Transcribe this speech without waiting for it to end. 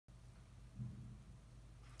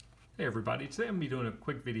Hey everybody, today I'm going to be doing a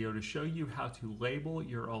quick video to show you how to label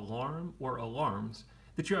your alarm or alarms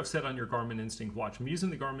that you have set on your Garmin Instinct watch. I'm using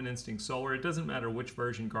the Garmin Instinct Solar. It doesn't matter which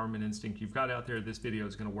version Garmin Instinct you've got out there, this video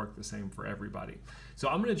is going to work the same for everybody. So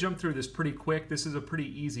I'm going to jump through this pretty quick. This is a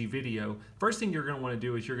pretty easy video. First thing you're going to want to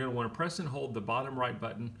do is you're going to want to press and hold the bottom right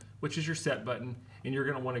button, which is your set button, and you're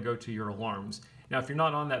going to want to go to your alarms. Now if you're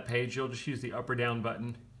not on that page, you'll just use the up or down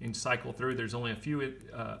button and cycle through. There's only a few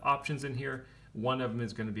options in here. One of them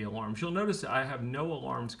is going to be alarms. You'll notice that I have no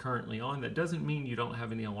alarms currently on. That doesn't mean you don't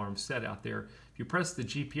have any alarms set out there. If you press the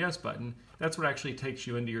GPS button, that's what actually takes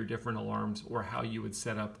you into your different alarms or how you would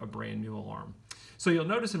set up a brand new alarm. So you'll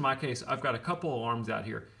notice in my case, I've got a couple alarms out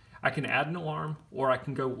here. I can add an alarm or I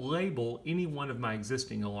can go label any one of my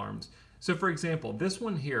existing alarms. So for example, this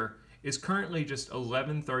one here is currently just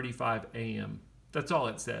 11:35 a.m. That's all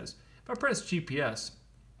it says. If I press GPS,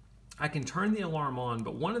 I can turn the alarm on,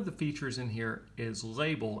 but one of the features in here is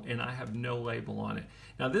label, and I have no label on it.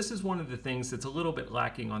 Now this is one of the things that's a little bit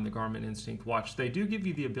lacking on the Garmin Instinct watch. They do give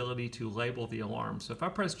you the ability to label the alarm. So if I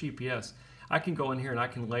press GPS, I can go in here and I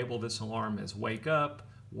can label this alarm as wake up,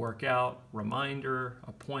 workout, reminder,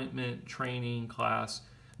 appointment, training, class,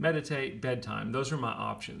 meditate, bedtime. Those are my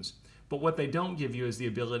options. But what they don't give you is the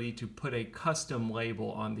ability to put a custom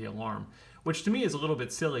label on the alarm, which to me is a little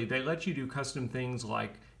bit silly. They let you do custom things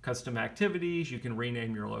like custom activities, you can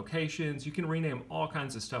rename your locations, you can rename all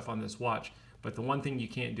kinds of stuff on this watch, but the one thing you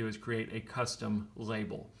can't do is create a custom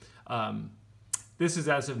label. This is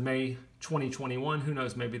as of May 2021. Who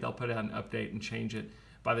knows, maybe they'll put out an update and change it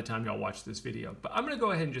by the time y'all watch this video. But I'm going to go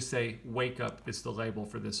ahead and just say wake up is the label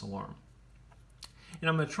for this alarm. And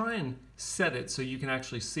I'm going to try and set it so you can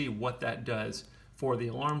actually see what that does for the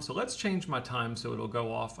alarm. So let's change my time so it'll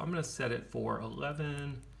go off. I'm going to set it for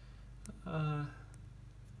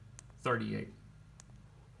 11:38.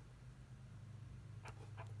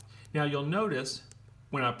 Now you'll notice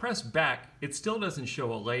when I press back, it still doesn't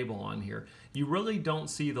show a label on here. You really don't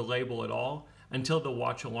see the label at all until the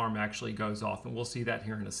watch alarm actually goes off, and we'll see that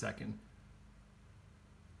here in a second.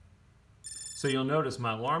 So you'll notice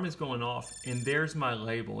my alarm is going off and there's my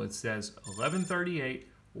label. It says 11:38,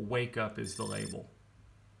 wake up is the label.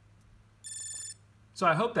 So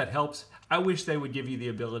I hope that helps. I wish they would give you the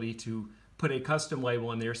ability to put a custom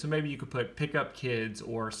label in there, so maybe you could put pick up kids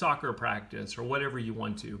or soccer practice or whatever you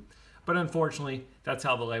want to. But unfortunately, that's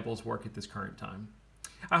how the labels work at this current time.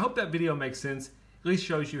 I hope that video makes sense, at least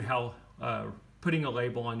shows you how putting a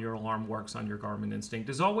label on your alarm works on your Garmin Instinct.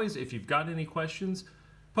 As always, if you've got any questions,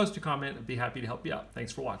 post a comment. I'd be happy to help you out.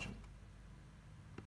 Thanks for watching.